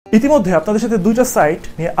ইতিমধ্যে আপনাদের সাথে দুইটা সাইট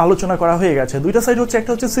নিয়ে আলোচনা করা হয়ে গেছে। দুইটা সাইট হচ্ছে,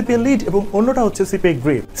 একটা হচ্ছে সিপিএ লিড এবং অন্যটা হচ্ছে সিপিএ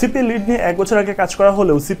গ্রিপ। সিপিএ লিড নিয়ে 1 বছর আগে কাজ করা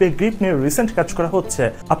হলেও সিপিএ গ্রিপ নিয়ে রিসেন্ট কাজ করা হচ্ছে।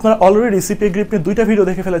 আপনারা অলরেডি সিপিএ গ্রিপ নিয়ে দুইটা ভিডিও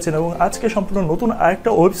দেখে ফেলেছেন এবং আজকে সম্পূর্ণ নতুন আরেকটা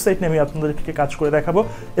ওয়েবসাইট নিয়ে আমি আপনাদেরকে কাজ করে দেখাবো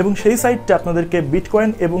এবং সেই সাইটটা আপনাদেরকে বিটকয়েন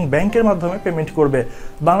এবং ব্যাংকের মাধ্যমে পেমেন্ট করবে।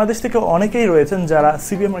 বাংলাদেশ থেকে অনেকেই রয়েছেন যারা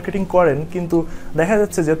সিপিএ মার্কেটিং করেন, কিন্তু দেখা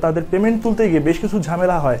যাচ্ছে যে তাদের পেমেন্ট তুলতে গিয়ে বেশ কিছু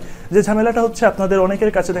ঝামেলা হয়। যে ঝামেলাটা হচ্ছে, আপনাদের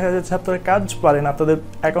অনেকের কাছে দেখা যাচ্ছে আপনারা কাজ পারেন, আপনাদের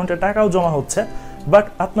অ্যাকাউন্টে টাকাও জমা হচ্ছে, বাট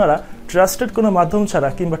আপনারা ট্রাস্টেড কোনো মাধ্যম ছাড়া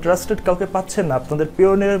কিংবা ট্রাস্টেড কাউকে পাচ্ছেন না আপনাদের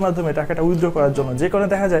পেওনিয়ারের মাধ্যমে টাকাটা উইথড্র করার জন্য। যে কারণে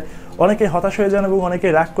দেখা যায় অনেকে হতাশ হয়ে যান এবং অনেকে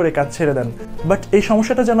রাগ করে কাজ ছেড়ে দেন। বাট এই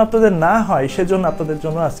সমস্যাটা যেন আপনাদের না হয় সেজন্য আপনাদের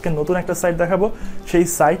জন্য আজকে নতুন একটা সাইট দেখাবো। সেই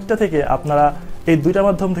সাইটটা থেকে আপনারা এই দুইটা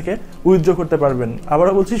মাধ্যম থেকে উইথড্র করতে পারবেন।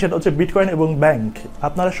 আবারও বলছি, সেটা হচ্ছে বিটকয়েন এবং ব্যাংক।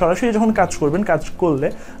 আপনারা সরাসরি যখন কাজ করবেন, কাজ করলে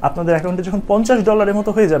আপনাদের অ্যাকাউন্টে যখন $50 মতো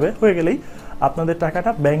হয়ে যাবে, হয়ে গেলেই আপনাদের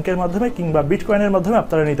টাকাটা ব্যাংকের মাধ্যমে কিংবা বিটকয়েনের মাধ্যমে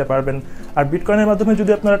আপনারা নিতে পারবেন। আর বিটকয়েনের মাধ্যমে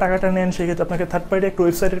যদি আপনারা টাকাটা নেন, সেক্ষেত্রে আপনাকে থার্ড পার্টি একটা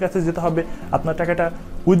ওয়েবসাইটের কাছে যেতে হবে আপনার টাকাটা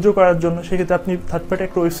উইথড্র করার জন্য। সেক্ষেত্রে আপনি থার্ড পার্টি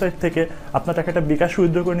একটা ওয়েবসাইট থেকে আপনার টাকাটা বিকাশ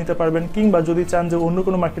উইথড্র করে নিতে পারবেন, কিংবা যদি চান যে অন্য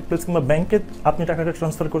কোনো মার্কেট প্লেস কিংবা ব্যাংকে আপনি টাকাটা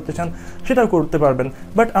ট্রান্সফার করতে চান, সেটাও করতে পারবেন।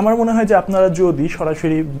 বাট আমার মনে হয় যে আপনারা যদি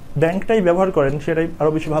সরাসরি ব্যাংকটাই ব্যবহার করেন সেটাই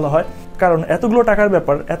আরও বেশি ভালো হয়, কারণ এতগুলো টাকার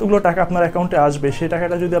ব্যাপার, এতগুলো টাকা আপনার অ্যাকাউন্টে আসবে, সেই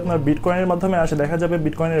টাকাটা যদি আপনার বিটকয়েনের মাধ্যমে আসে, দেখা যাবে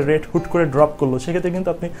বিটকয়েনের রেট হুট করে ড্রপ করলো, সেক্ষেত্রে কিন্তু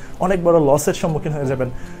আপনি অনেক বড় লসের সম্মুখীন হয়ে যাবেন।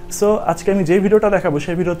 সো আজকে আমি যে ভিডিওটা দেখাবো,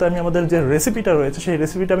 সেই ভিডিওতে আমি আমাদের যে রেসিপিটা রয়েছে সেই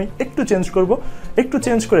রেসিপিটা আমি একটু চেঞ্জ করব, একটু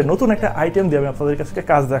চেঞ্জ করে নতুন একটা আইটেম দিয়ে আমি আপনাদের কাছে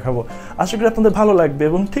কাজ দেখাবো। আশা করি আপনাদের ভালো লাগবে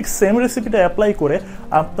এবং ঠিক সেম রেসিপিটা অ্যাপ্লাই করে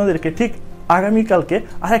আপনাদেরকে ঠিক আগামীকালকে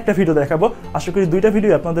আরেকটা ভিডিও দেখাবো। আশা করি দুইটা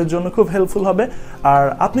ভিডিও আপনাদের জন্য খুব হেল্পফুল হবে। আর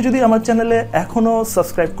আপনি যদি আমার চ্যানেলে এখনও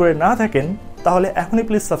সাবস্ক্রাইব করে না থাকেন, তাহলে এখনই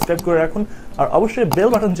প্লিজ সাবস্ক্রাইব করে রাখুন আর অবশ্যই বেল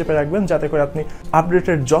বাটন চেপে রাখবেন, যাতে করে আপনি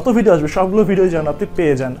আপডেটেড যত ভিডিও আসবে সবগুলো ভিডিও যেন আপনি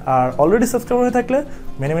পেয়ে যান। আর অলরেডি সাবস্ক্রাইব হয়ে থাকলে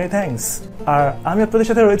মেনি মেনি থ্যাঙ্কস। আর আমি আপনাদের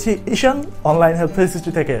সাথে রয়েছি ঈশান অনলাইন হেল্প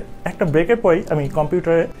 360 থেকে। একটা ব্রেকের পরেই আমি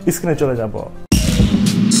কম্পিউটারের স্ক্রিনে চলে যাব।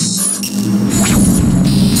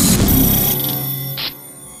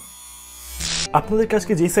 আপনাদের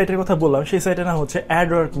কাছে যে সাইটের কথা বললাম, সেই সাইটের নাম হচ্ছে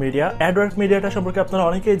অ্যাডওয়ার্ক মিডিয়া। অ্যাডওয়ার্ক মিডিয়াটা সম্পর্কে আপনারা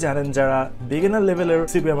অনেকেই জানেন, যারা বিগিনার লেভেলের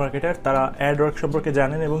সিপিএ মার্কেটার তারা অ্যাডওয়ার্ক সম্পর্কে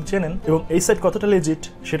জানেন এবং চেনেন। এবং এই সাইট কতটা লেজিট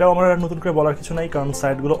সেটাও আমার আর নতুন করে বলার কিছু নাই, কারণ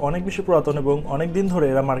সাইটগুলো অনেক বেশি পুরাতন এবং অনেক দিন ধরে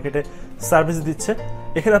এরা মার্কেটে সার্ভিস দিচ্ছে।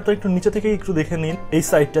 এখানে আপনারা একটু নিচে থেকে একটু দেখে নিন। এই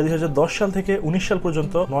সাইটটা 2010 সাল থেকে 19 সাল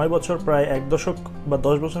পর্যন্ত 9 বছর, প্রায় 1 দশক বা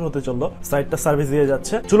 10 বছর হতে চললো সাইটটা সার্ভিস দিয়ে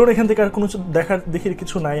যাচ্ছে। চলুন, এখান থেকে আর কোনো দেখির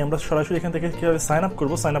কিছু নাই, আমরা সরাসরি এখান থেকে কিভাবে সাইন আপ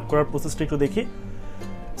করবো, সাইন আপ করার প্রসেসটা একটু দেখি।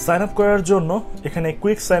 সাইন আপ করার জন্য এখানে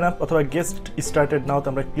কুইক সাইন আপ অথবা গেস্ট স্টার্টেড নাওতে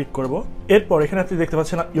আমরা ক্লিক করব। এরপর এখানে আপনি দেখতে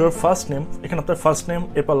পাচ্ছেন ইউর ফার্স্ট নেম, এখানে আপনার ফার্স্ট নেম,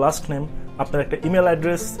 এরপর লাস্ট নেম, আপনার একটা ইমেল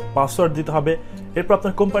অ্যাড্রেস, পাসওয়ার্ড দিতে হবে। এরপর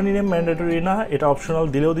আপনার কোম্পানি নেম ম্যান্ডেটরি না, এটা অপশনাল,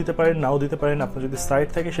 দিলেও দিতে পারেন, নাও দিতে পারেন, আপনার যদি সাইট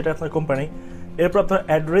থাকে সেটা আপনার কোম্পানি। এরপর আপনার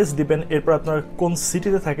অ্যাড্রেস দিবেন, এরপর আপনার কোন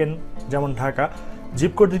সিটিতে থাকেন, যেমন ঢাকা,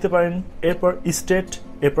 জিপ কোড দিতে পারেন, এরপর স্টেট,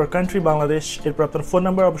 এরপর কান্ট্রি বাংলাদেশ, এরপর আপনার ফোন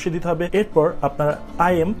নাম্বার অবশ্যই দিতে হবে। এরপর আপনার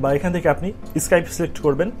আইএম বা এখান থেকে আপনি স্কাইপ সিলেক্ট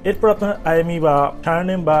করবেন। এরপর আপনার আইএমই বা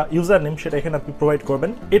সারনেম বা ইউজার নেম সেটা এখানে আপনি প্রোভাইড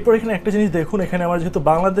করবেন। এরপর এখানে একটা জিনিস দেখুন, এখানে আমার যেহেতু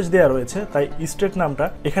বাংলাদেশ দেওয়া রয়েছে তাই স্টেট নামটা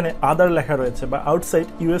এখানে আদার লেখা রয়েছে বা আউটসাইড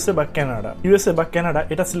ইউএসএ বা কানাডা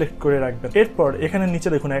এটা সিলেক্ট করে রাখবেন। এরপর এখানে নিচে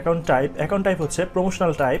দেখুন অ্যাকাউন্ট টাইপ হচ্ছে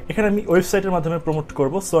প্রমোশনাল টাইপ। এখানে আমি ওয়েবসাইটের মাধ্যমে প্রমোট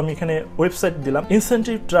করব, সো আমি এখানে ওয়েবসাইট দিলাম।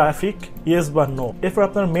 ইনসেন্টিভ ট্রাফিক ইয়েস বা নো। এরপর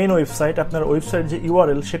আপনার মেইন ওয়েবসাইট, আপনার ওয়েবসাইট যে ইউআরএল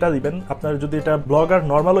সেটা দিবেন। আপনার যদি এটা ব্লগার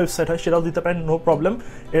নর্মাল ওয়েবসাইট হয় সেটাও দিতে পারেন, নো প্রবলেম।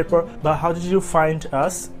 এরপর বা হাউ ডিড ইউ ফাইন্ড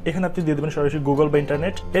আস, এখানে আপনি দিয়ে দেবেন সরাসরি গুগল বা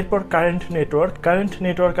ইন্টারনেট। এরপর কারেন্ট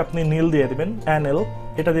নেটওয়ার্ক আপনি নীল দিয়ে দিবেন, NL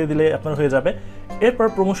এটা দিয়ে দিলে আপনার হয়ে যাবে। এরপর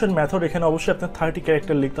প্রমোশন মেথড, এখানে অবশ্যই আপনার 30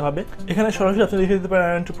 ক্যারেক্টার লিখতে হবে। এখানে সরাসরি আপনি লিখে দিতে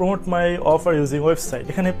পারেন to promote my offer using website.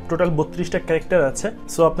 এখানে টোটাল 32টা ক্যারেক্টার আছে,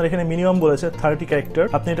 সো আপনার এখানে মিনিমাম বলেছে 30 ক্যারেক্টার,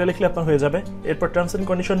 আপনি এটা লিখলে আপনার হয়ে যাবে। এরপর terms and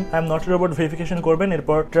condition I am not a robot verification করবেন।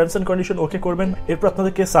 এরপর টার্মস এন্ড কন্ডিশন ওকে করবেন। এরপর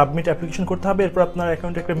আপনাদেরকে সাবমিট অ্যাপ্লিকেশন করতে হবে। এরপর আপনার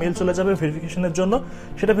অ্যাকাউন্টে একটা মেল চলে যাবে ভেরিফিকেশনের জন্য,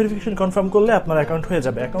 সেটা ভেরিফিকেশন কনফার্ম করলে আপনার অ্যাকাউন্ট হয়ে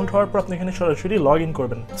যাবে। অ্যাকাউন্ট হওয়ার পর আপনি এখানে সরাসরি লগ ইন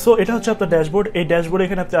করবেন। সো এটা হচ্ছে আপনার ড্যাশবোর্ড। এই ড্যাশবোর্ডে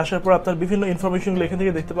এখানে আপনি আসার পর আপনার বিভিন্ন ইনফরমেশনগুলো এখান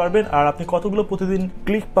থেকে দেখতে পারবেন। আর আপনি কতগুলো প্রতিদিন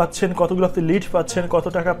ক্লিক পাচ্ছেন, কতগুলো আপনি লিড পাচ্ছেন, কত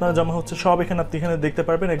টাকা আপনার জমা হচ্ছে, সব এখানে আপনি দেখতে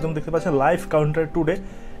পারবেন। একদম দেখতে পাচ্ছেন লাইভ কাউন্টার টুডে।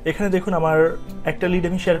 এখানে দেখুন আমার একটা লিড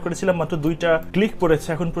আমি শেয়ার করেছিলাম, মাত্র 2টা ক্লিক পড়েছে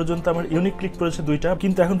এখন পর্যন্ত, আমার ইউনিক ক্লিক পড়েছে 2টা,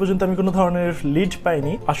 কিন্তু এখন পর্যন্ত আমি কোনো ধরনের লিড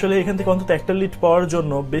পাইনি। আসলে এখান থেকে অন্তত একটা লিড পাওয়ার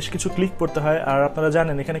জন্য বেশ কিছু ক্লিক পড়তে হয়। আর আপনারা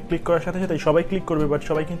জানেন এখানে ক্লিক করার সাথে সাথে সবাই ক্লিক করবে, বাট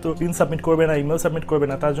সবাই কিন্তু পিন সাবমিট করবে না, ইমেল সাবমিট করবে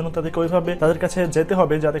না। তার জন্য তাদেরকে ওইভাবে তাদের কাছে যেতে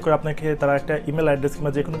হবে যাতে করে আপনাকে তারা একটা ইমেল অ্যাড্রেস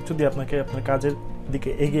কিংবা যে কোনো কিছু দিয়ে আপনাকে আপনার কাজের দিকে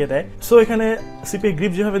এগিয়ে দেয়। সো এখানে সিপিএ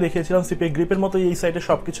গ্রিপ যেভাবে দেখিয়েছিলাম, সিপিএ গ্রিপের মতো এই সাইটে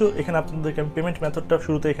সবকিছু। এখানে আপনাদেরকে আমি পেমেন্ট মেথডটা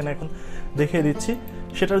শুরুতে এখানে এখন দেখিয়ে দিচ্ছি।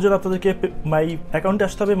 সেটার জন্য আপনাদেরকে মাই অ্যাকাউন্টে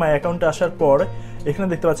আসতে হবে। মাই অ্যাকাউন্টে আসার পর এখানে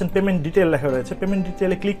দেখতে পাচ্ছেন পেমেন্ট ডিটেল লেখা রয়েছে। পেমেন্ট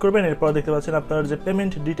ডিটেলে ক্লিক করবেন, এরপর দেখতে পাচ্ছেন আপনার যে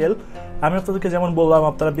পেমেন্ট ডিটেল, আমি আপনাদেরকে যেমন বললাম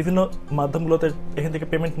আপনারা বিভিন্ন মাধ্যমগুলোতে এখান থেকে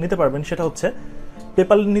পেমেন্ট নিতে পারবেন। সেটা হচ্ছে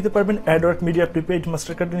পেপাল নিতে পারবেন, অ্যাডওয়ার্ক মিডিয়া প্রিপেইড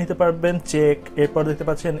মাস্টার কার্ডে নিতে পারবেন, চেক, এরপর দেখতে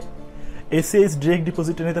পাচ্ছেন ACH ডিরেক্ট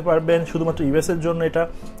ডিপোজিটে নিতে পারবেন শুধুমাত্র US এর জন্য এটা,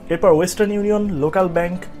 এরপর ওয়েস্টার্ন ইউনিয়ন, লোকাল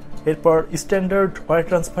ব্যাংক, এরপর স্ট্যান্ডার্ড ওয়ার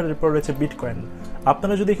ট্রান্সফার, এরপর রয়েছে বিটকয়েন।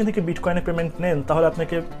 আপনারা যদি এখান থেকে বিটকয়েনে পেমেন্ট নেন তাহলে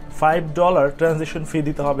আপনাকে $5 ট্রানজ্যাকশন ফি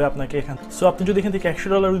দিতে হবে আপনাকে এখান। সো আপনি যদি এখান থেকে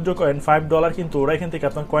 $100 উইথড্র করেন, $5 কিন্তু ওরা এখান থেকে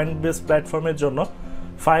আপনার কয়েনবেস প্ল্যাটফর্মের জন্য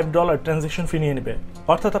 $5 ট্রানজ্যাকশন ফি নিয়ে নেবে।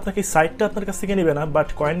 অর্থাৎ আপনাকে সাইটটা আপনার কাছ থেকে নেবে না, বাট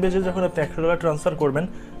কয়েনবেজে যখন আপনি $100 ট্রান্সফার করবেন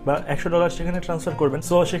বা $100 সেখানে ট্রান্সফার করবেন,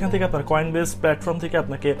 সো সেখান থেকে আপনার কয়েনবেস প্ল্যাটফর্ম থেকে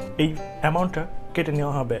আপনাকে এই অ্যামাউন্টটা কেটে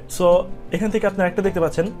নেওয়া হবে। সো এখান থেকে আপনার একটা দেখতে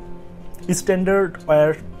পাচ্ছেন স্ট্যান্ডার্ড ওয়্যার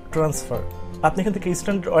ট্রান্সফার। আপনি এখান থেকে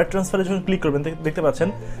স্ট্যান্ডার্ড ওয়্যার ট্রান্সফারে যখন ক্লিক করবেন দেখতে পাচ্ছেন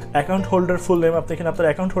অ্যাকাউন্ট হোল্ডার ফুল নেম। আপনি এখানে আপনার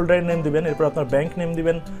অ্যাকাউন্ট হোল্ডারের নেম দিবেন, এরপর আপনার ব্যাংক নেম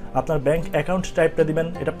দিবেন, আপনার ব্যাংক অ্যাকাউন্ট টাইপটা দিবেন,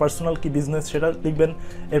 এটা পার্সোনাল কি বিজনেস সেটা লিখবেন,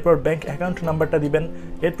 এরপর ব্যাংক অ্যাকাউন্ট নাম্বারটা দিবেন,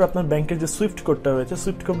 এরপর আপনার ব্যাংকের যে সুইফট কোডটা রয়েছে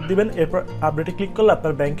সুইফট কোড দিবেন, এরপর আপডেটে ক্লিক করলে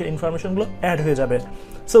আপনার ব্যাংকের ইনফরমেশনগুলো অ্যাড হয়ে যাবে।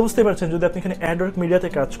 সো বুঝতে পারছেন যদি আপনি এখানে অ্যাডওয়ার্ক মিডিয়াতে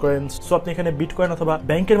কাজ করেন, সো আপনি এখানে বিটকয়েন অথবা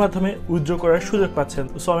ব্যাংকের মাধ্যমে উইথড্র করার সুযোগ পাচ্ছেন।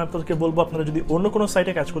 সো আমি আপনাদেরকে বলবো আপনারা যদি অন্য কোনো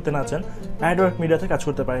সাইটে কাজ করতে না চান, অ্যাডওয়ার্ক মিডিয়াতে কাজ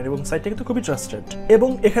করতে পারেন এবং সাইটটা কিন্তু খুবই ট্রাস্টেড। এবং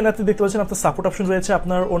এখানে আপনি দেখতে পাচ্ছেন আপনার সাপোর্ট অপশন রয়েছে,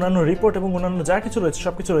 আপনার অন্যান্য রিপোর্ট এবং অন্যান্য যা কিছু রয়েছে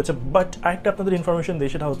সবকিছু রয়েছে। বাট আরেকটা আপনাদের ইনফরমেশন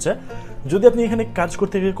দিই, সেটা হচ্ছে যদি আপনি এখানে কাজ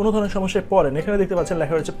করতে গিয়ে কোনো ধরনের সমস্যায় পড়েন, এখানে দেখতে পাচ্ছেন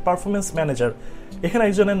লেখা রয়েছে পারফরমেন্স ম্যানেজার। এখানে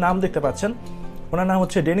একজনের নাম দেখতে পাচ্ছেন, ওনার নাম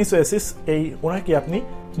হচ্ছে ডেনিস ওয়েসিস। ওনাকে আপনি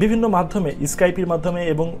বিভিন্ন মাধ্যমে স্কাইপের মাধ্যমে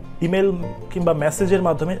এবং ইমেল কিংবা মেসেজের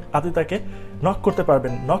মাধ্যমে আপনি তাকে নক করতে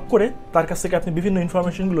পারবেন। নক করে তার কাছ থেকে আপনি বিভিন্ন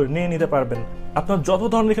ইনফরমেশনগুলো নিয়ে নিতে পারবেন। আপনার যত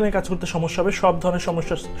ধরনের এখানে কাজ করতে সমস্যা হবে সব ধরনের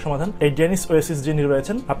সমস্যার সমাধান এই ডেনিস ওয়েসিস যিনি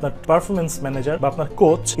রয়েছেন আপনার পারফরমেন্স ম্যানেজার বা আপনার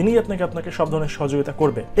কোচ, ইনি আপনাকে সব ধরনের সহযোগিতা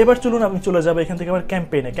করবে। এবার চলুন আমি চলে যাবো এখান থেকে আমার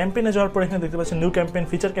ক্যাম্পেইনে যাওয়ার পর এখানে দেখতে পাচ্ছেন new campaign,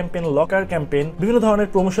 feature campaign, locker campaign, বিভিন্ন ধরনের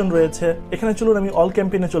প্রমোশন রয়েছে। এখানে চলুন আমি অল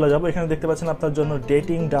ক্যাম্পেইনে চলে যাবো। এখানে দেখতে পাচ্ছেন আপনার জন্য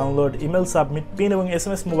dating, download, email submit, pin এবং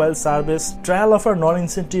SMS mobile service, trial offer, নন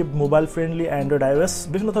incentive, mobile friendly, Android iOS,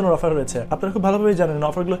 বিভিন্ন ধরনের অফার রয়েছে। আপনারা খুব ভালোভাবে জানেন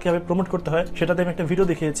অফারগুলো কিভাবে প্রমোট করতে হয়, সেটাতে আমি একটা ভিডিও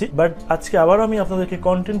দেখিয়েছি। বাট আজকে আবারও আমি আপনাদেরকে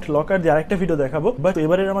কন্টেন্ট লকার দিয়ে আরেকটা ভিডিও দেখাবো। বাট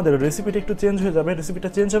এবারে আমাদের রেসিপিটা একটু চেঞ্জ হয়ে যাবে। রেসিপিটা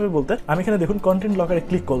চেঞ্জ হবে বলতে আমি এখানে দেখুন কন্টেন্ট লকারে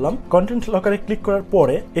ক্লিক করলাম। কন্টেন্ট লকারে ক্লিক করার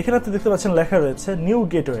পরে এখানে আপনি দেখতে পাচ্ছেন লেখা রয়েছে নিউ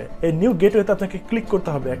গেটওয়ে। এই নিউ গেটওয়েতে আপনাকে ক্লিক করতে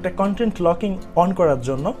হবে একটা কন্টেন্ট লকিং অন করার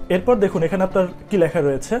জন্য। এরপর দেখুন এখানে আপনার কি লেখা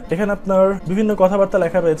রয়েছে, এখানে আপনার বিভিন্ন কথাবার্তা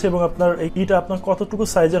লেখা রয়েছে এবং আপনার এইটা আপনার কতটুকু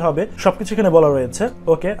সাইজের হবে সবকিছু এখানে বলা রয়েছে।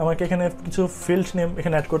 ওকে, আমাকে এখানে কিছু ফিল্ড নেম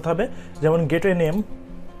এখানে অ্যাড করতে হবে, যেমন গেটওয়ে নেম,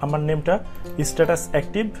 আমার নেমটা, স্ট্যাটাস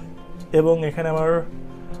অ্যাক্টিভ, এবং এখানে আমার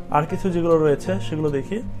আর কিছু যেগুলো রয়েছে সেগুলো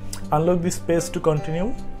দেখি। Unlock this page to continue.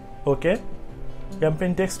 Okay,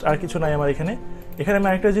 campaign text আর কিছু নাই আমার এখানে। এখানে আমি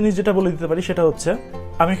আরেকটা জিনিস যেটা বলে দিতে পারি সেটা হচ্ছে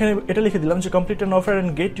আমি এখানে এটা লিখে দিলাম যে complete an offer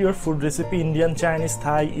and get your food recipe, Indian, Chinese,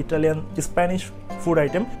 Thai, Italian, Spanish food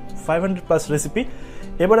item, 500+ recipe.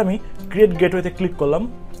 এবার আমি ক্রিয়েট গেটওয়েতে ক্লিক করলাম।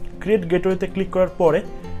 ক্রিয়েট গেটওয়েতে ক্লিক করার পরে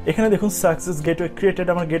এখানে দেখুন সাকসেস গেটওয়ে ক্রিয়েটেড,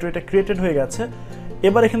 আমার গেটওয়েটা ক্রিয়েটেড হয়ে গেছে।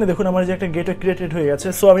 এবার এখানে দেখুন আমার যে একটা গেটওয়ে ক্রিয়েটেড হয়ে গেছে।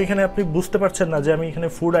 সো আমি এখানে আপনি বুঝতে পারছেন না যে আমি এখানে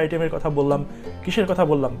ফুড আইটেমের কথা বললাম, কিসের কথা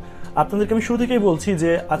বললাম। আপনাদেরকে আমি শুরু থেকেই বলছি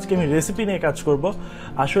যে আজকে আমি রেসিপি নিয়ে কাজ করব।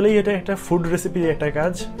 আসলেই এটা একটা ফুড রেসিপির একটা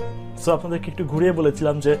কাজ। সো আপনাদেরকে একটু ঘুরিয়ে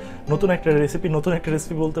বলেছিলাম যে নতুন একটা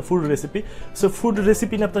রেসিপি বলতে food recipe. So food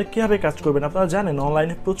recipe নিয়ে আপনারা কীভাবে কাজ করবেন, আপনারা জানেন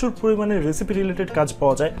অনলাইনে প্রচুর পরিমাণে রেসিপি রিলেটেড কাজ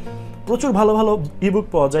পাওয়া যায়, প্রচুর ভালো ভালো ইবুক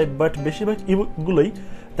পাওয়া যায়। বাট বেশিরভাগ ইবুকগুলোই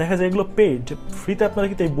দেখা যায় এগুলো পেইড, ফ্রিতে আপনারা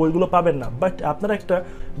কিন্তু এই বইগুলো পাবেন না।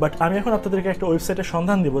 বাট আমি এখন আপনাদেরকে একটা ওয়েবসাইটের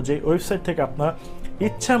সন্ধান দিব, যে ওয়েবসাইট থেকে আপনারা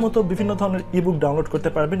ইচ্ছা মতো বিভিন্ন ধরনের ইবুক ডাউনলোড করতে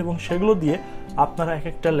পারবেন এবং সেগুলো দিয়ে আপনারা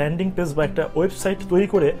একটা ল্যান্ডিং পেজ বা একটা ওয়েবসাইট তৈরি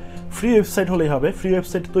করে, ফ্রি ওয়েবসাইট হলেই হবে, ফ্রি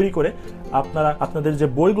ওয়েবসাইট তৈরি করে আপনারা আপনাদের যে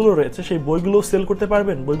বইগুলো রয়েছে সেই বইগুলো সেল করতে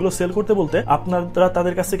পারবেন। বইগুলো সেল করতে বলতে আপনারা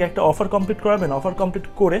তাদের কাছ থেকে একটা অফার কমপ্লিট করাবেন, অফার কমপ্লিট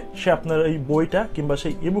করে সে আপনার এই বইটা কিংবা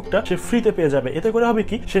সেই ইবুকটা সে ফ্রিতে পেয়ে যাবে। এতে করে হবে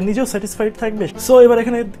কি, সে নিজেও স্যাটিসফাইড থাকবে। সো এবার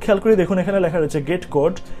এখানে খেয়াল করে দেখুন, এখানে লেখা রয়েছে গেট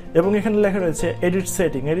কোড এবং এখানে লেখা রয়েছে এডিট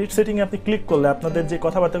সেটিং। এডিট সেটিং এ আপনি ক্লিক করলে আপনাদের যে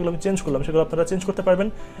কথাবার্তাগুলো আমি চেঞ্জ করলাম সেগুলো আপনারা চেঞ্জ করতে পারবেন।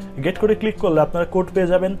 গেট কোডে ক্লিক করলে আপনারা কোড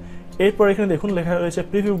পেয়ে যাবেন। এরপর এখানে দেখুন লেখা রয়েছে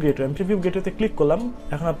প্রিভিউ গেটওয়ে। আমি প্রিভিউ গেটওয়েতে ক্লিক করলাম,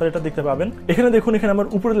 এখন আপনারা এটা দেখতে পাবেন। এখানে দেখুন, এখানে আমার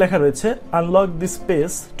উপরে লেখা রয়েছে unlock this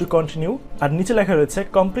page to continue, আর নিচে লেখা রয়েছে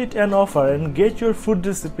complete an offer and get your food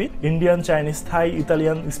recipe, Indian, Chinese, Thai,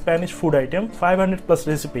 Italian, Spanish food item, 500+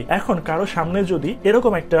 recipe. এখন কারো সামনে যদি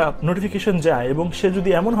এরকম একটা নোটিফিকেশন যায় এবং সে যদি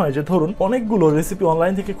এমন হয় যে ধরুন অনেকগুলো রেসিপি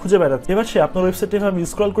অনলাইন থেকে খুঁজে বেড়াচ্ছে, এবার সে আপনার ওয়েবসাইটে এভাবে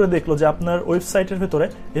স্ক্রল করে দেখলো যে আপনার ওয়েবসাইটের ভেতরে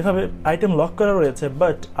এভাবে আইটেম লক করা রয়েছে,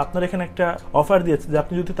 বাট আপনার এখানে একটা অফার দিয়েছে যে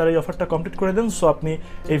আপনি যদি তার এই অফারটা কমপ্লিট করে দেন, সো আপনি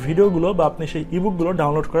এই ভিডিওগুলো বা আপনি সেই ইবুকগুলো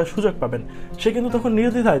ডাউনলোড করার সুযোগ পাবেন। সে কিন্তু তখন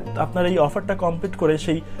নির্দ্বিধায় আপনার এই অফারটা কমপ্লিট করে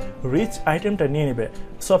সেই রিচ আইটেমটা নিয়ে নেবে।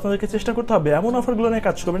 সো আপনাদেরকে চেষ্টা করতে হবে এমন অফারগুলো নিয়ে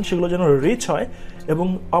কাজ করবেন সেগুলো যেন রিচ হয় এবং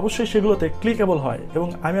অবশ্যই সেগুলোতে ক্লিকেবল হয়। এবং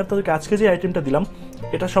আমি আপনাদেরকে আজকে যে আইটেমটা দিলাম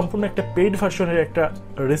এটা সম্পূর্ণ একটা পেইড ভার্সনের একটা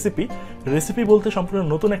রেসিপি বলতে সম্পূর্ণ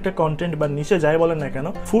নতুন একটা কন্টেন্ট বা নিচে যাই বলেন না কেন,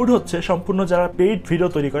 ফুড হচ্ছে সম্পূর্ণ যারা পেইড ভিডিও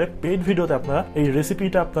তৈরি করে, পেইড ভিডিওতে আপনারা এই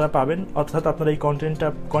রেসিপিটা আপনারা পাবেন, অর্থাৎ আপনারা এই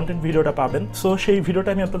কন্টেন্ট ভিডিওটা পাবেন। সো সেই ভিডিওটা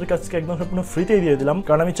আমি আপনাদের কাছে একদম সম্পূর্ণ ফ্রিতেই দিয়ে দিলাম,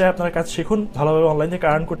 কারণ আমি চাই আপনারা কাজ শিখুন, ভালোভাবে অনলাইন থেকে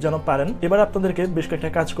আর্ন করতে যেন পারেন। এবার আপনাদেরকে বেশ কয়েকটা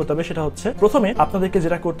কাজ করতে হবে। সেটা হচ্ছে প্রথমে আপনাদেরকে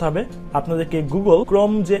যেটা করতে হবে, আপনাদেরকে গুগল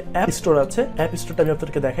ক্রোম যে অ্যাপ স্টোর আছে, অ্যাপ স্টোরটা আমি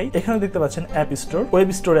আপনাদেরকে দেখাই। এখানে দেখতে পাচ্ছেন অ্যাপ স্টোর, ওয়েব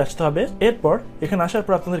স্টোরে আসতে হবে। এরপর এখানে আসার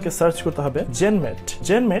পর আপনাদেরকে সার্চ করতে হবে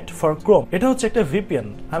জেনমেট ফর ক্রোম। এটা হচ্ছে একটা ভিপিএন।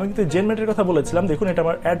 আমি কিন্তু জেনমেটের কথা বলেছিলাম, দেখুন এটা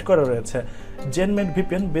আমার অ্যাড করা রয়েছে, জেনমেট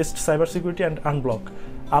VPN best cyber security and unblock.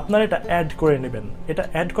 আপনারা এটা অ্যাড করে নেবেন। এটা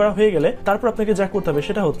অ্যাড করা হয়ে গেলে তারপর আপনাকে যা করতে হবে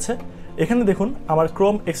সেটা হচ্ছে এখানে দেখুন আমার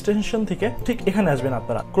ক্রোম এক্সটেনশন থেকে ঠিক এখানে আসবেন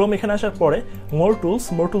আপনারা। ক্রোম এখানে আসার পরে মোর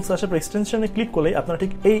টুলস আসার পর এক্সটেনশনে ক্লিক করলেই আপনারা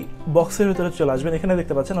ঠিক এই বক্সের ভিতরে চলে আসবেন। এখানে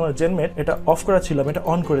দেখতে পাচ্ছেন আমার জেনমেট এটা অফ করা ছিল, আমি এটা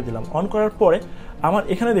অন করে দিলাম। অন করার পরে আমার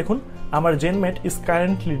এখানে দেখুন আমার জেনমেট ইজ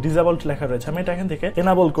কারেন্টলি ডিসেবলড লেখা রয়েছে, আমি এটা এখান থেকে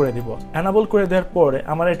এনাবল করে দিব। এনাবল করে দেওয়ার পরে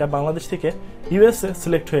আমার এটা বাংলাদেশ থেকে ইউএসএ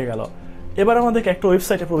সিলেক্ট হয়ে গেল। এবার আমাদেরকে একটা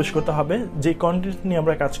ওয়েবসাইটে প্রবেশ করতে হবে যে কন্টেন্ট নিয়ে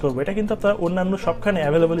আমরা কাজ করবো। এটা কিন্তু আপনারা অন্যান্য সবখানে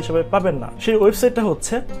অ্যাভেলেবল হিসেবে পাবেন না। সেই ওয়েবসাইটটা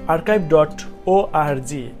হচ্ছে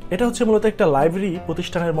archive.org। এটা হচ্ছে মূলত একটা লাইব্রেরি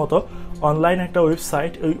প্রতিষ্ঠানের মতো অনলাইন একটা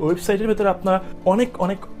ওয়েবসাইট। ওই ওয়েবসাইটের ভেতরে আপনারা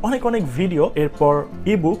অনেক ভিডিও, এরপর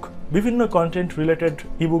ইবুক, বিভিন্ন কন্টেন্ট রিলেটেড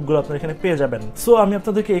ইবুকগুলো আপনারা এখানে পেয়ে যাবেন। সো আমি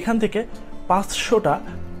আপনাদেরকে এখান থেকে 500টা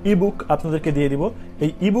ইবুক আপনাদেরকে দিয়ে দিব।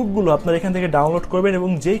 এই ইবুকগুলো আপনারা এখান থেকে ডাউনলোড করবেন এবং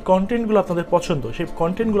যেই কন্টেন্টগুলো আপনাদের পছন্দ সেই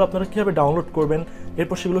কন্টেন্টগুলো আপনারা কীভাবে ডাউনলোড করবেন,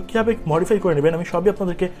 এরপর সেগুলো কীভাবে মডিফাই করে নেবেন, আমি সবই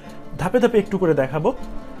আপনাদেরকে ধাপে ধাপে একটু করে দেখাবো।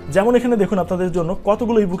 যেমন এখানে দেখুন আপনাদের জন্য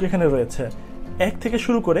কতগুলো ইবুক এখানে রয়েছে, 1 থেকে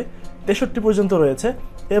শুরু করে 63 পর্যন্ত রয়েছে।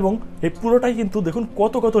 এবং এই পুরোটাই কিন্তু দেখুন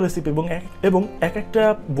কত রেসিপি এবং এক একটা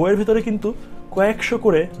বইয়ের ভিতরে কিন্তু কয়েকশো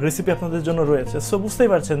করে রেসিপি আপনাদের জন্য রয়েছে। সো বুঝতেই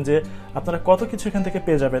পারছেন যে আপনারা কত কিছু এখান থেকে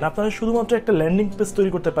পেয়ে যাবেন। আপনারা শুধুমাত্র একটা ল্যান্ডিং পেজ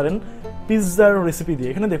তৈরি করতে পারেন পিৎজার রেসিপি দিয়ে।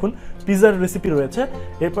 এখানে দেখুন পিৎজার রেসিপি রয়েছে,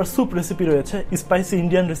 এরপর স্যুপ রেসিপি রয়েছে, spicy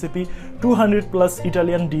Indian recipe, 200+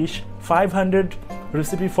 Italian dish, 500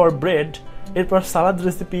 recipe for bread, এরপর সালাদ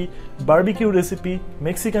recipe, barbecue recipe,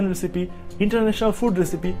 Mexican recipe, international food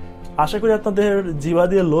recipe. আশা করি আপনাদের জিভা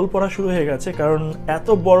দিয়ে লোল পড়া শুরু হয়ে গেছে, কারণ এত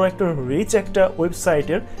বড় একটা রিচ একটা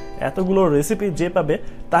ওয়েবসাইটের এতগুলো রেসিপি যে পাবে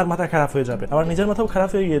তার মাথা খারাপ হয়ে যাবে। আমার নিজের মাথাও খারাপ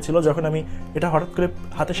হয়ে গিয়েছিল যখন আমি এটা হঠাৎ করে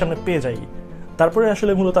হাতের সামনে পেয়ে যাই। তারপরে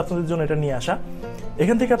আসলে মূলত আপনাদের জন্য এটা নিয়ে আসা।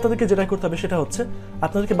 এখান থেকে আপনাদেরকে যেটা করতে হবে সেটা হচ্ছে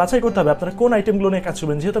আপনাদেরকে বাছাই করতে হবে আপনারা কোন আইটেমগুলো নিয়ে কাজ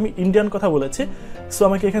করবেন। যেহেতু আমি ইন্ডিয়ান কথা বলেছি, সো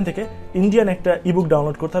আমাকে এখান থেকে ইন্ডিয়ান একটা ইবুক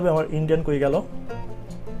ডাউনলোড করতে হবে। আমার ইন্ডিয়ান কই গেল,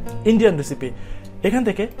 ইন্ডিয়ান রেসিপি। এখান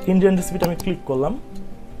থেকে ইন্ডিয়ান রেসিপিটা আমি ক্লিক করলাম,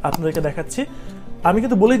 আপনাদেরকে দেখাচ্ছি। আমি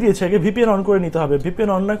কিন্তু বলে দিয়েছি আগে ভিপিএন অন করে নিতে হবে। ভিপিএন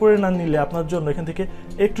অন না করে না নিলে আপনার জন্য এখান থেকে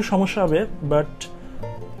একটু সমস্যা হবে, বাট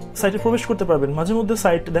সাইটে প্রবেশ করতে পারবেন। মাঝে মধ্যে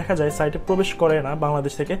সাইট দেখা যায় সাইটে প্রবেশ করে না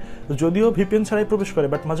বাংলাদেশ থেকে, যদিও ভিপিএন ছাড়াই প্রবেশ করে,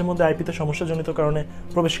 বাট মাঝে মধ্যে আইপিতে সমস্যাজনিত কারণে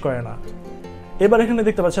প্রবেশ করে না। এবার এখানে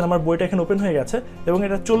দেখতে পাচ্ছেন আমার বইটা এখানে ওপেন হয়ে গেছে এবং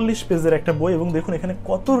এটা 40 পেজের একটা বই এবং দেখুন এখানে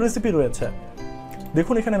কত রেসিপি রয়েছে।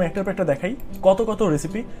 দেখুন এখানে আমি একটার পর একটা দেখাই, কত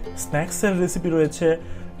রেসিপি। স্ন্যাক্সের রেসিপি রয়েছে,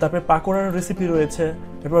 তারপরে পাকোড়ার রেসিপি রয়েছে,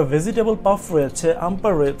 এরপর ভেজিটেবল পাফ রয়েছে,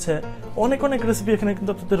 আম্পার রয়েছে, অনেক রেসিপি এখানে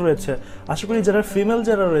কিন্তু আপনাদের রয়েছে। আশা করি যারা ফিমেল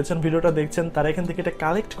যারা রয়েছেন ভিডিওটা দেখছেন তারা এখান থেকে এটা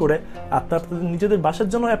কালেক্ট করে আপনাদের নিজেদের বাসার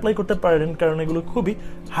জন্য অ্যাপ্লাই করতে পারেন, কারণ এগুলো খুবই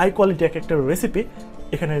হাই কোয়ালিটি একটা রেসিপি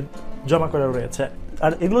এখানে জমা করা রয়েছে।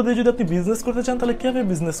 আর এগুলো দিয়ে যদি আপনি বিজনেস করতে চান তাহলে কীভাবে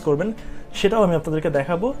বিজনেস করবেন সেটাও আমি আপনাদেরকে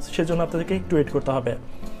দেখাবো। সেজন্য আপনাদেরকে একটু ওয়েট করতে হবে।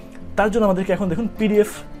 তার জন্য আমাদেরকে এখন দেখুন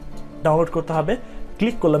পিডিএফ ডাউনলোড করতে হবে।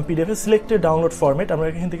 ক্লিক করলাম পিডিএফে, সিলেক্টেড ডাউনলোড ফরম্যাট। আমরা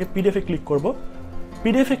এখান থেকে পিডিএফে ক্লিক করব।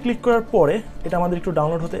 পিডিএফে ক্লিক করার পরে এটা আমাদের একটু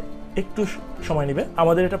ডাউনলোড হতে একটু সময় নেবে।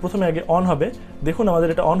 আমাদের এটা প্রথমে আগে অন হবে। দেখুন আমাদের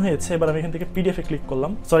এটা অন হয়েছে। এবার আমি এখান থেকে পিডিএফে ক্লিক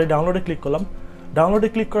করলাম, ডাউনলোডে ক্লিক করলাম। ডাউনলোডে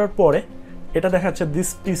ক্লিক করার পরে এটা দেখাচ্ছে দিস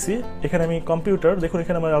পিসি। এখানে আমি কম্পিউটার, দেখুন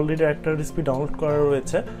এখানে আমার অলরেডি একটা রেসিপি ডাউনলোড করা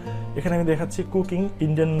রয়েছে। এখানে আমি দেখাচ্ছি কুকিং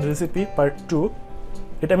ইন্ডিয়ান রেসিপি পার্ট 2।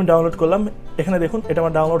 এটা আমি ডাউনলোড করলাম। এখানে দেখুন এটা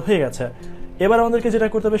আমার ডাউনলোড হয়ে গেছে। এবার আমাদেরকে যেটা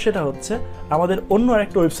করতে হবে সেটা হচ্ছে আমাদের অন্য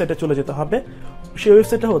একটা ওয়েবসাইটে চলে যেতে হবে। সেই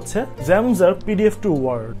ওয়েবসাইটটা হচ্ছে Zamzar PDF to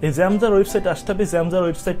Word। এই Zamzar ওয়েবসাইট আসতে হবে। Zamzar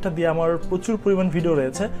ওয়েবসাইটটা দিয়ে আমার প্রচুর পরিমাণ ভিডিও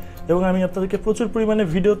রয়েছে এবং আমি আপনাদেরকে প্রচুর পরিমাণে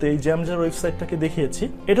ভিডিওতে এই Zamzar ওয়েবসাইটটাকে দেখিয়েছি।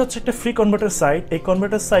 এটা হচ্ছে একটা ফ্রি কনভার্টার সাইট। এই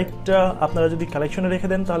কনভার্টার সাইটটা আপনারা যদি কালেকশনে রেখে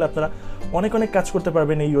দেন তাহলে আপনারা অনেক কাজ করতে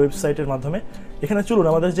পারবেন এই ওয়েবসাইটের মাধ্যমে। এখানে চলুন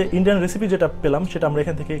আমাদের যে ইন্ডিয়ান রেসিপি যেটা পেলাম সেটা আমরা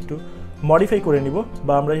এখান থেকে একটু মডিফাই করে নিব,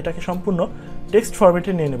 বা আমরা এটাকে সম্পূর্ণ টেক্সট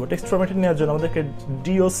ফরম্যাটে নিয়ে নেব। টেক্সট ফরম্যাটে নেওয়ার জন্য আমাদেরকে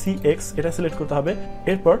DOCX এটা সিলেক্ট করতে হবে,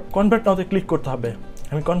 এরপর কনভার্ট নাওতে ক্লিক করতে হবে।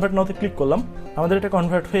 আমি কনভার্ট নাওতে ক্লিক করলাম, আমাদের এটা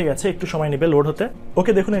কনভার্ট হয়ে গেছে, একটু সময় নেবে লোড হতে।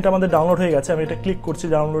 ওকে, দেখুন এটা আমাদের ডাউনলোড হয়ে গেছে। আমি এটা ক্লিক করছি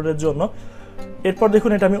ডাউনলোডের জন্য। এরপর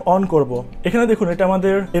দেখুন এটা আমি অন করব। এখানে দেখুন এটা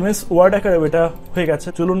আমাদের MS ওয়ার্ড আকারে এটা হয়ে গেছে।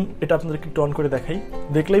 চলুন এটা আপনাদেরকে একটু অন করে দেখাই,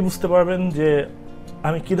 দেখলেই বুঝতে পারবেন যে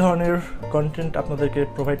আমি কি ধরনের কন্টেন্ট আপনাদেরকে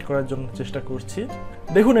প্রোভাইড করার জন্য চেষ্টা করছি।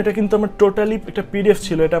 দেখুন এটা কিন্তু আমার টোটালি একটা PDF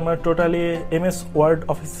ছিল, এটা আমার টোটালি MS ওয়ার্ড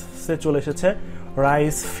অফিসে চলে এসেছে।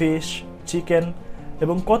 রাইস, ফিশ, চিকেন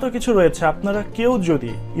এবং কত কিছু রয়েছে। আপনারা কেউ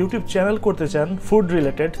যদি ইউটিউব চ্যানেল করতে চান ফুড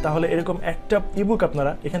রিলেটেড, তাহলে এরকম একটা ইবুক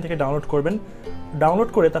আপনারা এখান থেকে ডাউনলোড করবেন।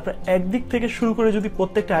 ডাউনলোড করে তারপরে একদিক থেকে শুরু করে যদি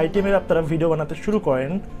প্রত্যেকটা আইটেমের আপনারা ভিডিও বানাতে শুরু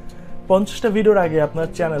করেন, 50টা ভিডিওর আগে আপনার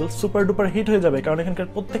চ্যানেল সুপার ডুপার হিট হয়ে যাবে, কারণ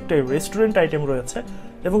এখানকার প্রত্যেকটাই রেস্টুরেন্ট আইটেম রয়েছে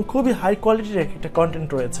এবং খুবই হাই কোয়ালিটির একটা কন্টেন্ট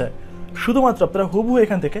রয়েছে। শুধুমাত্র আপনারা হুবহু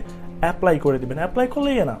এখান থেকে অ্যাপ্লাই করে দিবেন, অ্যাপ্লাই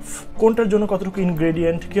করলেই এনাফ। কোনটার জন্য কতটুকু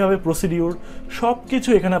ইনগ্রেডিয়েন্ট, কীভাবে প্রসিডিউর, সব কিছু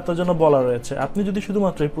এখানে আপনার জন্য বলা রয়েছে। আপনি যদি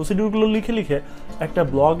শুধুমাত্র এই প্রসিডিউরগুলো লিখে লিখে একটা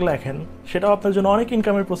ব্লগ লেখেন, সেটাও আপনার জন্য অনেক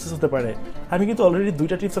ইনকামের প্রসেস হতে পারে। আমি কিন্তু অলরেডি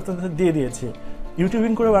 2টা টিপস আপনাদের দিয়ে দিয়েছি।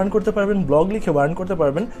 ইউটিউবিং করে আর্ন করতে পারবেন, ব্লগ লিখে আর্ন করতে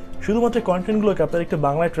পারবেন। শুধুমাত্র কন্টেন্টগুলোকে আপনারা একটু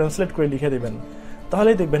বাংলায় ট্রান্সলেট করে লিখে দেবেন,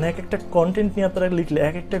 তাহলেই দেখবেন এক একটা কন্টেন্ট নিয়ে আপনারা লিখলে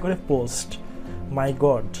এক একটা করে পোস্ট। মাই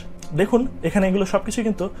গড, দেখুন এখানে এগুলো সব কিছু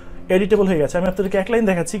কিন্তু এডিটেবল হয়ে গেছে। আমি আপনাদেরকে এক লাইন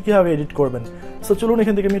দেখাচ্ছি কীভাবে এডিট করবেন। সো চলুন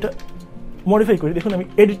এখান থেকে আমি এটা মডিফাই করি। দেখুন আমি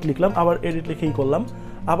এডিট লিখলাম, আবার এডিট লিখেই করলাম,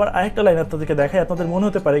 আবার আরেকটা লাইন আপনাদেরকে দেখাই। আপনাদের মনে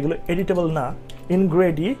হতে পারে এগুলো এডিটেবল না।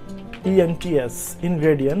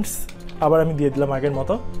 ইনগ্রেডিয়েন্টস আবার আমি দিয়ে দিলাম আগের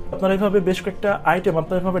মতো। আপনারা এইভাবে বেশ কয়েকটা আইটেম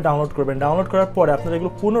আপনারা এইভাবে ডাউনলোড করবেন। ডাউনলোড করার পরে আপনারা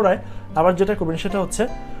এগুলো পুনরায় আবার যেটা করবেন সেটা হচ্ছে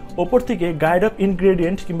ওপর থেকে গাইড অফ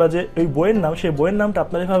ইনগ্রেডিয়েন্ট কিংবা যে ওই বইয়ের নাম, সেই বইয়ের নামটা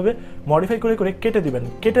আপনারা এভাবে মডিফাই করে করে কেটে দিবেন।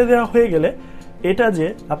 কেটে দেওয়া হয়ে গেলে এটা যে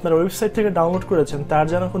আপনারা ওয়েবসাইট থেকে ডাউনলোড করেছেন তার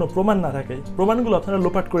যেন কোনো প্রমাণ না থাকে, প্রমাণগুলো আপনারা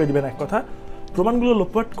লোপাট করে দিবেন। এক কথা, প্রমাণগুলো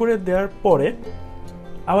লোপাট করে দেওয়ার পরে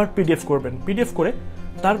আবার PDF করবেন। PDF করে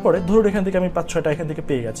তারপরে ধরুন এখান থেকে আমি 5-6টা এখান থেকে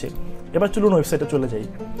পেয়ে গেছি। এবার চলুন ওয়েবসাইটে চলে যাই।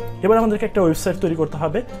 এবার আমাদেরকে একটা ওয়েবসাইট তৈরি করতে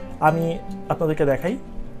হবে। আমি আপনাদেরকে দেখাই।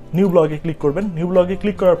 নিউ ব্লগে ক্লিক করবেন। নিউ ব্লগে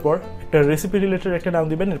ক্লিক করার পর একটা রেসিপি রিলেটেড একটা নাম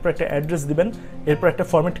দিবেন, এরপর একটা অ্যাড্রেস দিবেন, এরপর একটা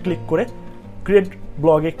ফরম্যাট ক্লিক করে ক্রিয়েট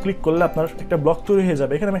ব্লগে ক্লিক করলে আপনার একটা ব্লগ তৈরি হয়ে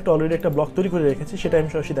যাবে। এখানে আমি একটা অলরেডি একটা ব্লগ তৈরি করে রেখেছি, সেটা আমি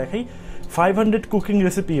সরাসরি দেখাই। 500 কুকিং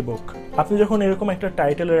রেসিপি বুক। আপনি যখন এরকম একটা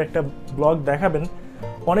টাইটেলের একটা ব্লগ দেখাবেন,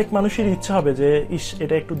 অনেক মানুষেরই ইচ্ছা হবে যে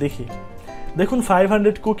এটা একটু দেখি। দেখুন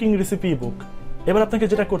 500 কুকিং রেসিপি বুক। এবার আপনাকে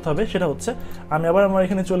যেটা করতে হবে সেটা হচ্ছে, আমি আবার আমার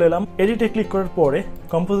এখানে চলে এলাম, এডিটে ক্লিক করার পরে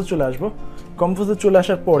কম্পোজে চলে আসবো। কম্পোজে চলে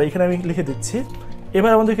আসার পরে এখানে আমি লিখে দিচ্ছি।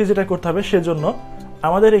 এবার আমাদেরকে যেটা করতে হবে, সেজন্য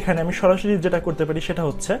আমাদের এখানে আমি সরাসরি যেটা করতে পারি সেটা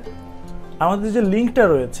হচ্ছে, আমাদের যে লিঙ্কটা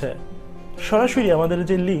রয়েছে, সরাসরি আমাদের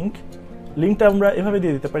যে লিঙ্কটা আমরা এভাবে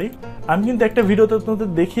দিয়ে দিতে পারি। আমি কিন্তু একটা ভিডিওতে আপনাদের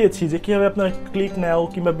দেখিয়েছি যে কীভাবে আপনারা ক্লিক নাও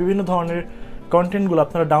কিংবা বিভিন্ন ধরনের কন্টেন্টগুলো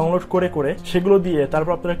আপনারা ডাউনলোড করে করে সেগুলো দিয়ে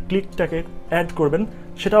তারপর আপনারা ক্লিকটাকে অ্যাড করবেন,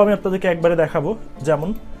 সেটাও আমি আপনাদেরকে একবারে দেখাবো। যেমন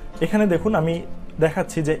এখানে দেখুন আমি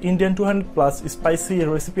দেখাচ্ছি যে Indian 200+ spicy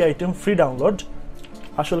recipe item free download.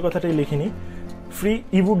 আসল কথাটাই লিখিনি, ফ্রি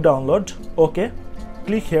ইবুক ডাউনলোড। ওকে,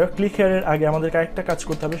 ক্লিক হেয়ারের আগে আমাদেরকে আরেকটা কাজ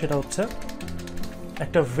করতে হবে, সেটা হচ্ছে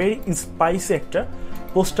একটা ভেরি স্পাইসি একটা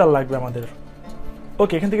পোস্টার লাগবে আমাদের।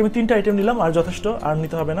 ওকে, এখান থেকে আমি 3টা আইটেম নিলাম, আর যথেষ্ট, আর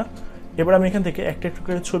নিতে হবে না। এবার আমি এখান থেকে একটা একটু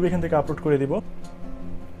করে ছবি এখান থেকে আপলোড করে দিব।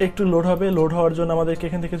 একটু লোড হবে, লোড হওয়ার জন্য আমাদেরকে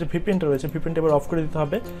এখান থেকে যে VPNটা রয়েছে, VPNটা এবার অফ করে দিতে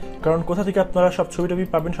হবে, কারণ কোথা থেকে আপনারা সব ছবি টবি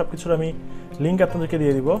পাবেন সব কিছুর আমি লিঙ্ক আপনাদেরকে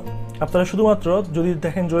দিয়ে দিব। আপনারা শুধুমাত্র যদি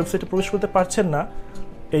দেখেন যে ওয়েবসাইটে প্রবেশ করতে পারছেন না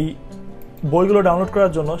এই বইগুলো ডাউনলোড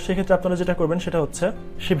করার জন্য, সেক্ষেত্রে আপনারা যেটা করবেন সেটা হচ্ছে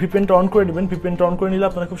সেই VPNটা অন করে নেবেন। VPNটা অন করে নিলে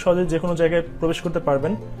আপনারা খুব সহজে যে কোনো জায়গায় প্রবেশ করতে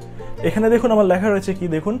পারবেন। এখানে দেখুন আমার লেখা রয়েছে কি,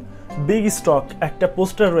 দেখুন বিগ স্টক একটা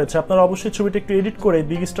পোস্টার রয়েছে। আপনারা অবশ্যই ছবিটা একটু এডিট করে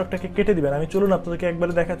বিগ স্টকটাকে কেটে দিবেন। আমি চলুন আপনাদেরকে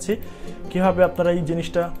একবারে দেখাচ্ছি কিভাবে আপনারা এই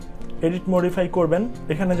জিনিসটা এডিট মডিফাই করবেন।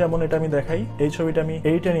 এখানে যেমন এটা আমি দেখাই, এই ছবিটা আমি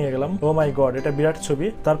এডিটে নিয়ে গেলাম। ও মাই গড, এটা বিরাট ছবি।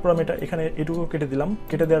 তারপর আমি এটা এখানে এটুকু কেটে দিলাম,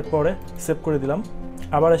 কেটে দেওয়ার পরে সেভ করে দিলাম।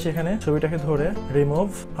 আবার আসি এখানে ছবিটাকে ধরে রিমুভ,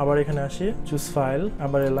 আবার এখানে আসি চুজ ফাইল,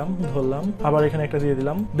 আবার এলাম ধরলাম, আবার এখানে একটা দিয়ে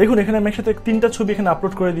দিলাম। দেখুন এখানে আমি একসাথে 3টা ছবি এখানে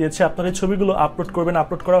আপলোড করে দিয়েছি। আপনারা এই ছবিগুলো আপলোড করবেন।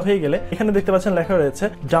 আপলোড করা হয়ে গেলে এখানে দেখতে পাচ্ছেন লেখা রয়েছে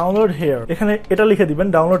ডাউনলোড হেয়ার, এখানে এটা লিখে দিবেন।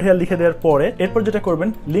 ডাউনলোড হেয়ার লিখে দেওয়ার পরে এরপর যেটা করবেন,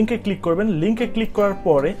 লিঙ্কে ক্লিক করবেন। লিঙ্কে ক্লিক করার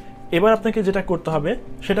পরে এবার আপনাকে যেটা করতে হবে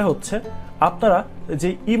সেটা হচ্ছে, আপনারা যে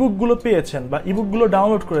ইবুকগুলো পেয়েছেন বা ইবুকগুলো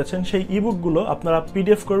ডাউনলোড করেছেন সেই ইবুকগুলো আপনারা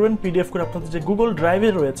পিডিএফ করবেন। পিডিএফ করে আপনাদের যে গুগল ড্রাইভে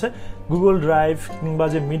রয়েছে, গুগল ড্রাইভ কিংবা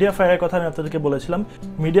যে মিডিয়া ফায়ারের কথা আমি আপনাদেরকে বলেছিলাম,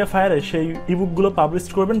 মিডিয়া ফায়ারে সেই ইবুকগুলো পাবলিশ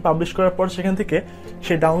করবেন। পাবলিশ করার পর সেখান থেকে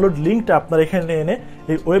সেই ডাউনলোড লিঙ্কটা আপনারা এখানে এনে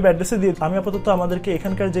এই ওয়েব অ্যাড্রেসে দিয়ে, আমি আপাতত আমাদেরকে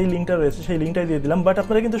এখানকার যেই লিঙ্কটা রয়েছে সেই লিঙ্কটাই দিয়ে দিলাম। বাট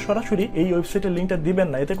আপনারা কিন্তু সরাসরি এই ওয়েবসাইটের লিঙ্কটা দিবেন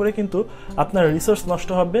না, এতে করে কিন্তু আপনার রিসোর্স নষ্ট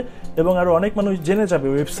হবে এবং আরও অনেক মানুষ জেনে যাবে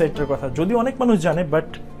ওয়েবসাইটের কথা। যদি অনেক মানুষ জানে, বাট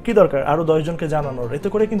কি দরকার আরো 10 জনকে জানানোর? এতে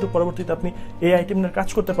করে কিন্তু পরবর্তীতে আপনি এই আইটেম নিয়ে কাজ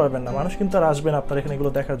করতে পারবেন না, মানুষ কিন্তু আর আসবে না আপনার এখানে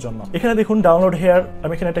এগুলো দেখার জন্য। এখানে দেখুন ডাউনলোড হেয়ার,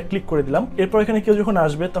 আমি এখানে একটা ক্লিক করে দিলাম। এরপর এখানে কেউ যখন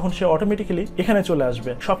আসবে তখন সে অটোমেটিক্যালি এখানে চলে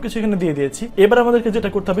আসবে। সবকিছু এখানে দিয়ে দিয়েছি। এবার আমাদেরকে যেটা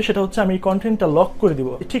করতে হবে সেটা হচ্ছে আমি কন্টেন্টটা লক করে দিব।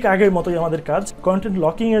 ঠিক আগের মতোই আমাদের কাজ। কন্টেন্ট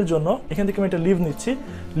লকিং এর জন্য এখান থেকে আমি একটা লিভ নিচ্ছি।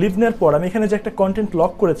 লিভ নেওয়ার পর আমি এখানে যে একটা কন্টেন্ট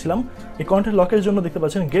লক করেছিলাম, এই কন্টেন্ট লকের জন্য দেখতে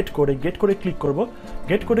পাচ্ছেন গেট করে ক্লিক করব।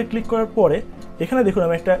 গেট করে ক্লিক করার পরে এখানে দেখুন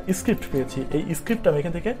আমি একটা স্ক্রিপ্ট পেয়েছি। এই স্ক্রিপ্টটা আমি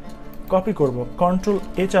এখান থেকে কপি করব। কন্ট্রোল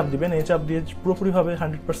এ চাপ দিবেন, এ চাপ দিয়ে পুরোপুরিভাবে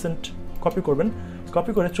 100% কপি করবেন।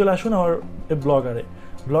 কপি করে চলে আসুন আমার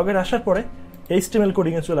ব্লগারে আসার পরে HTML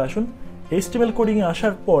কোডিংয়ে চলে আসুন। HTML কোডিংয়ে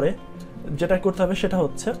আসার পরে যেটা করতে হবে সেটা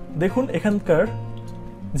হচ্ছে, দেখুন এখানকার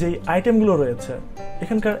যে আইটেমগুলো রয়েছে,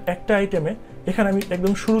 এখানকার একটা আইটেমে এখানে আমি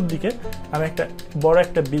একদম শুরুর দিকে আমি একটা বড়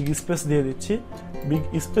একটা বিগ স্পেস দিয়ে দিচ্ছি। বিগ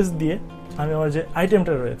স্পেস দিয়ে আমি আমার যে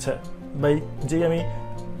আইটেমটা রয়েছে বা যেই আমি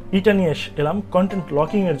এটা নিয়ে এলাম কন্টেন্ট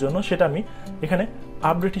লকিং এর জন্য, সেটা আমি এখানে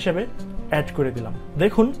আপডেট হিসেবে অ্যাড করে দিলাম।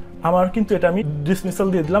 দেখুন আমার কিন্তু এটা আমি ডিসমিসাল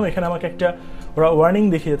দিয়ে দিলাম। এখানে আমাকে একটা ওয়ার্নিং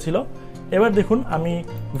দেখিয়েছিল। এবার দেখুন আমি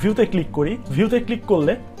ভিউতে ক্লিক করি। ভিউতে ক্লিক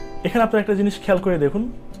করলে এখানে আপনারা একটা জিনিস খেয়াল করে দেখুন,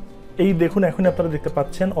 এই দেখুন এখন আপনারা দেখতে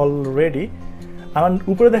পাচ্ছেন অলরেডি আমার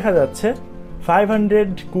উপরে দেখা যাচ্ছে 500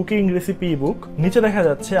 কুকিং রেসিপি বুক, নিচে দেখা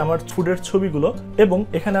যাচ্ছে আমার ফুডের ছবিগুলো এবং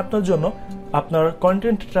এখানে আপনার জন্য আপনার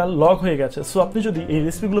কন্টেন্টটা লগ হয়ে গেছে। সো আপনি যদি এই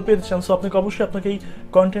রেসিপিগুলো পেতে চান, সো আপনাকে অবশ্যই আপনাকে এই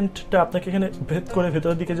কন্টেন্টটা আপনাকে এখানে ভেদ করে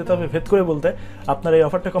ভেতরের দিকে যেতে হবে। ভেদ করে বলতে আপনার এই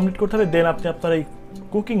অফারটা কমপ্লিট করতে হবে, দেন আপনি আপনার এই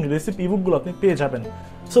কুকিং রেসিপি ইবুকগুলো আপনি পেয়ে যাবেন।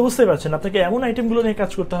 সো বুঝতে পারছেন আপনাকে এমন আইটেমগুলো নিয়ে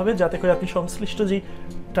কাজ করতে হবে যাতে করে আপনি সংশ্লিষ্ট যেই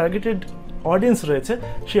টার্গেটেড অডিয়েন্স রয়েছে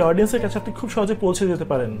সেই অডিয়েন্সের কাছে আপনি খুব সহজে পৌঁছে যেতে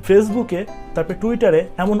পারেন। ফেসবুকে, তারপরে টুইটারে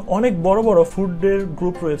এমন অনেক বড় বড় ফুডের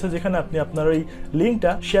গ্রুপ রয়েছে যেখানে আপনি আপনার ওই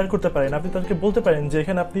লিঙ্কটা শেয়ার করতে পারেন। আপনি তাদেরকে বলতে পারেন যে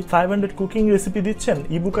এখানে আপনি 500 কুকিং রেসিপি দিচ্ছেন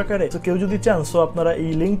ইবুক আকারে, তো কেউ যদি চান সো আপনারা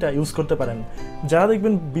এই লিঙ্কটা ইউজ করতে পারেন। যারা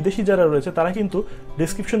দেখবেন বিদেশি যারা রয়েছে তারা কিন্তু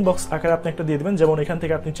ডিসক্রিপশন বক্স আকারে আপনি একটা দিয়ে দেবেন, যেমন এখান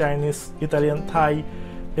থেকে আপনি চাইনিজ, ইতালিয়ান, থাই,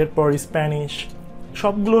 এরপর স্প্যানিশ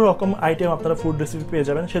সবগুলো রকম আইটেম আপনারা ফুড রেসিপি পেয়ে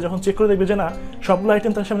যাবেন। সে যখন চেক করে দেখবে যে না সবগুলো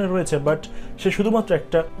আইটেম তার সামনে রয়েছে, বাট সে শুধুমাত্র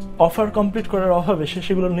একটা অফার কমপ্লিট করার অভাবে সে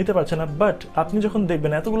সেগুলো নিতে পারছে না, বাট আপনি যখন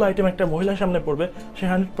দেখবেন এতগুলো আইটেম একটা মহিলার সামনে পড়বে, সে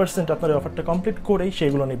 100% আপনার এই অফারটা কমপ্লিট করেই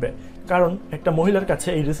সেগুলো নিবে। কারণ একটা মহিলার কাছে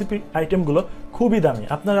এই রেসিপি আইটেমগুলো খুবই দামি,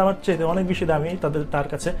 আপনার আমার চাইতে অনেক বেশি দামি তার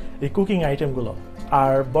কাছে এই কুকিং আইটেমগুলো।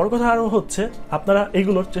 আর বড় কথা আরও হচ্ছে আপনারা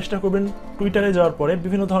এইগুলোর চেষ্টা করবেন টুইটারে যাওয়ার পরে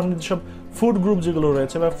বিভিন্ন ধরনের যেসব ফুড গ্রুপ যেগুলো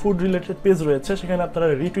রয়েছে বা ফুড রিলেটেড পেজ রয়েছে সেখানে আপনারা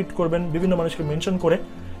রিটুইট করবেন, বিভিন্ন মানুষকে মেনশন করে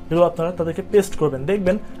এগুলো আপনারা তাদেরকে পেস্ট করবেন।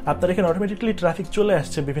 দেখবেন আপনার এখানে অটোমেটিকলি ট্রাফিক চলে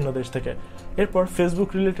আসছে বিভিন্ন দেশ থেকে। এরপর ফেসবুক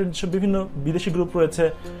রিলেটেড যেসব বিভিন্ন বিদেশি গ্রুপ রয়েছে,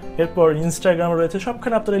 এরপর ইনস্টাগ্রাম রয়েছে,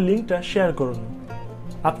 সবখানে আপনারা এই লিঙ্কটা শেয়ার করুন।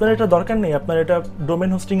 আপনার এটা দরকার নেই, আপনার এটা ডোমেন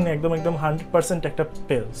হোস্টিং নেই, একদম 100% একটা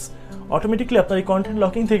পেজ। অটোমেটিকলি আপনার এই কন্টেন্ট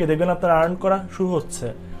লকিং থেকে দেখবেন আপনার আর্ন করা শুরু হচ্ছে।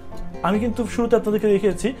 আমি কিন্তু শুরুতে আপনাদেরকে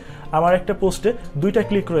দেখিয়েছি আমার একটা পোস্টে 2টা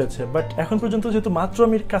ক্লিক রয়েছে, বাট এখন পর্যন্ত যেহেতু মাত্র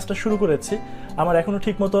আমি কাজটা শুরু করেছি, আমার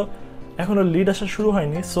এখনো লিড আসা শুরু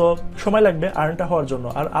হয়নি। সো সময় লাগবে আর্নটা হওয়ার জন্য।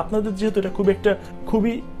 আর আপনাদের যেহেতু এটা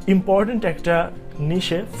খুবই ইম্পর্টেন্ট একটা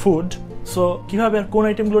নিশে ফুড, সো কিভাবে আর কোন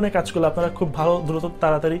আইটেমগুলো নিয়ে কাজ করলে আপনারা খুব ভালো দ্রুত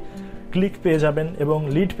তাড়াতাড়ি ক্লিক পেয়ে যাবেন এবং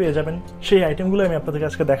লিড পেয়ে যাবেন, সেই আইটেমগুলো আমি আপনাদেরকে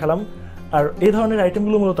আজকে দেখালাম। আর এই ধরনের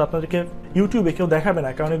আইটেমগুলো মূলত আপনাদেরকে ইউটিউবে কেউ দেখাবে না,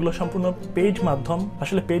 কারণ এগুলো সম্পূর্ণ পেইড মাধ্যম।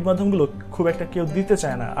 আসলে পেইড মাধ্যমগুলো খুব একটা কেউ দিতে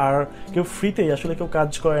চায় না, আর কেউ ফ্রিতেই আসলে কেউ কাজ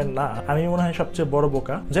করেন না। আমি মনে হয় সবচেয়ে বড়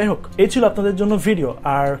বোকা। যাই হোক, এই ছিল আপনাদের জন্য ভিডিও।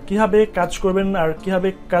 আর কিভাবে কাজ করবেন আর কিভাবে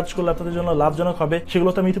কাজ করলে আপনাদের জন্য লাভজনক হবে সেগুলো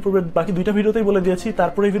তো আমি ইতিপূর্বে বাকি 2টা ভিডিওতেই বলে দিয়েছি।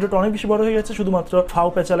 তারপরে এই ভিডিওটা অনেক বেশি বড় হয়ে গেছে শুধুমাত্র ফাও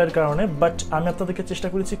পেচালের কারণে, বাট আমি আপনাদেরকে চেষ্টা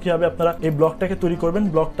করেছি কিভাবে আপনারা এই ব্লগটাকে তৈরি করবেন।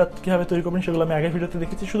 ব্লগটা কিভাবে তৈরি করবেন সেগুলো আমি আগের ভিডিওতে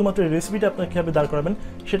দেখেছি, শুধুমাত্র এই রেসিপিটা আপনারা কিভাবে দাঁড় করাবেন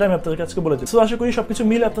সেটা আমি আপনাদেরকে আজকে বলে দিচ্ছি। আশা করি সবকিছু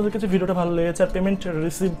মিলে আপনাদের কাছে ভিডিওটা ভালো লেগেছে, আর পেমেন্ট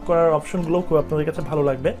রিসিভ করার অপশনগুলো খুব আপনাদের কাছে ভালো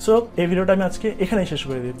লাগবে। সো এই ভিডিওটা আমি আজকে এখানেই শেষ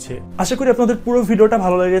করে দিচ্ছি। আশা করি আপনাদের পুরো ভিডিওটা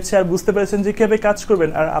ভালো লেগেছে আর বুঝতে পেরেছেন যে কিভাবে কাজ করবেন।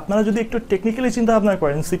 আর আপনারা যদি একটু টেকনিক্যালি চিন্তা ভাবনা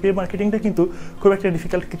করেন, সিপিএ মার্কেটিংটা কিন্তু খুব একটা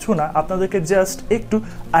ডিফিকাল্ট কিছু না। আপনাদেরকে জাস্ট একটু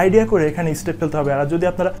আইডিয়া করে এখানে স্টেপ ফেলতে হবে। আর যদি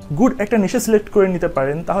আপনারা গুড একটা নিশে সিলেক্ট করে নিতে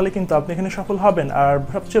পারেন তাহলে কিন্তু আপনি এখানে সফল হবেন। আর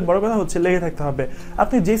সবচেয়ে বড় কথা হচ্ছে লেগে থাকতে হবে।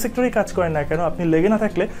 আপনি যেই সেক্টরে কাজ করেন না কেন, আপনি লেগে না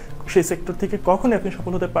থাকলে সেই সেক্টর থেকে কখনোই আপনি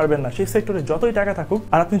সফল হতে পারবেন না। সেই সেক্টরে যতই টাকা থাকুক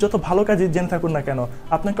আর আপনি যত ভালো কাজে জেনে থাকুন না কেন,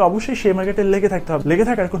 আপনাকে অবশ্যই সেই মার্কেটে লেগে থাকতে হবে। লেগে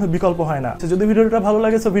থাকার কোনো বিকল্প হয় না। যদি ভিডিওটা ভালো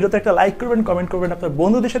লাগে তো ভিডিওতে একটা লাইক করবেন, কমেন্ট করবেন, আপনার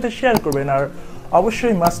বন্ধুদের সাথে শেয়ার করবেন, আর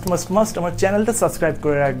অবশ্যই মাস্ট আমার চ্যানেলটা সাবস্ক্রাইব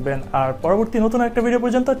করে রাখবেন। আর পরবর্তী নতুন একটা ভিডিও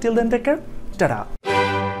পর্যন্ত till then take care, tata.